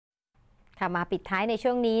ค่ะมาปิดท้ายใน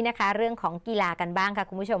ช่วงนี้นะคะเรื่องของกีฬากันบ้างค่ะ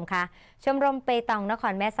คุณผู้ชมคะชมรมเปตองนค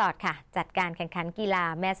รแม่สอดค่ะจัดการแข่งขันกีฬา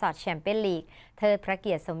แม่สอดแชมเปี้ยนลีกเทิดพระเ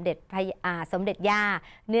กียรติสมเด็จย่า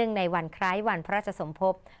เนื่องในวันคล้ายวันพระราชสมภ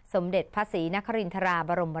พสมเด็จพระศรีนครินทราบ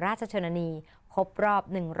รมราชชนนีครบรอบ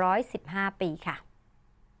115 ปีค่ะ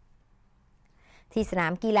ที่สนา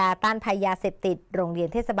มกีฬาต้านภัยยาเสพติดโรงเรียน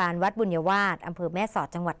เทศบาลวัดบุญยวาสอำเภอแม่สอด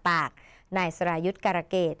จังหวัดตากนายสรายุทธการ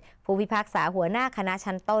เกตผู้พิพากษาหัวหน้าคณะ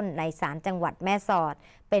ชั้นต้นในศาลจังหวัดแม่สอด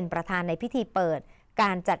เป็นประธานในพิธีเปิดก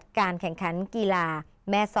ารจัดการแข่งขันกีฬา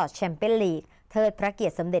แม่สอดแชมเปี้ยนลีกเทิดพระเกีย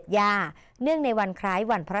รติสมเด็จย่าเนื่องในวันคล้าย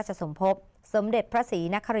วันพระราชสมภพสมเด็จพระศรี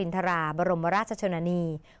นครินทราบรมราชชนนี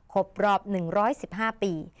ครบรอบ115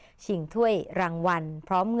 ปีชิงถ้วยรางวัลพ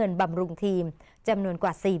ร้อมเงินบำรุงทีมจำนวนก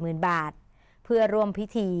ว่า 40,000 บาทเพื่อร่วมพิ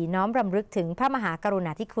ธีน้อมรำลึกถึงพระมหากรุณ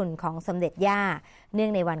าธิคุณของสมเด็จย่าเนื่อ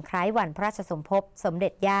งในวันคล้ายวันพระราชสมภพสมเด็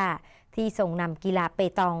จย่าที่ทรงนำกีฬาเป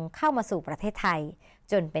ตองเข้ามาสู่ประเทศไทย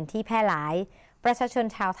จนเป็นที่แพร่หลายประชาชน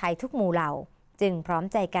ชาวไทยทุกหมู่เหล่าจึงพร้อม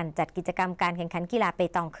ใจกันจัดกิจกรรมการแข่งขันกีฬาเป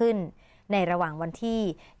ตองขึ้นในระหว่างวัน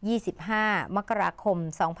ที่ 25 มกราคม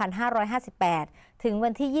 2558 ถึงวั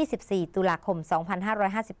นที่ 24 ตุลาคม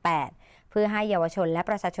 2558 เพื่อให้เยาวชนและ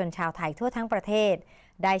ประชาชนชาวไทยทั่วทั้งประเทศ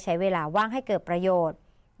ได้ใช้เวลาว่างให้เกิดประโยชน์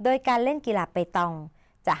โดยการเล่นกีฬาเปตอง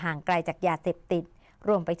จะห่างไกลจากยาเสพติดร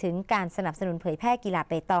วมไปถึงการสนับสนุนเผยแพร่กีฬา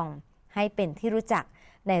เปตองให้เป็นที่รู้จัก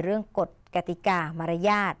ในเรื่องกฎกติกามาร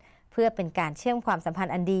ยาทเพื่อเป็นการเชื่อมความสัมพัน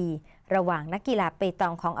ธ์อันดีระหว่างนักกีฬาเปตอ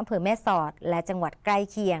งของอำเภอแม่สอดและจังหวัดใกล้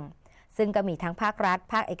เคียงซึ่งก็มีทั้งภาครัฐ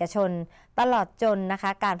ภาคเอกชนตลอดจนนะคะ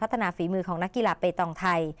การพัฒนาฝีมือของนักกีฬาเปตองไท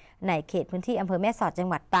ยในเขตพื้นที่อำเภอแม่สอดจัง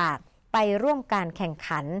หวัดตากไปร่วมการแข่ง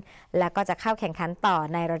ขันและก็จะเข้าแข่งขันต่อ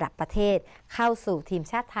ในระดับประเทศเข้าสู่ทีม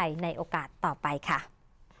ชาติไทยในโอกาสต่อไปค่ะ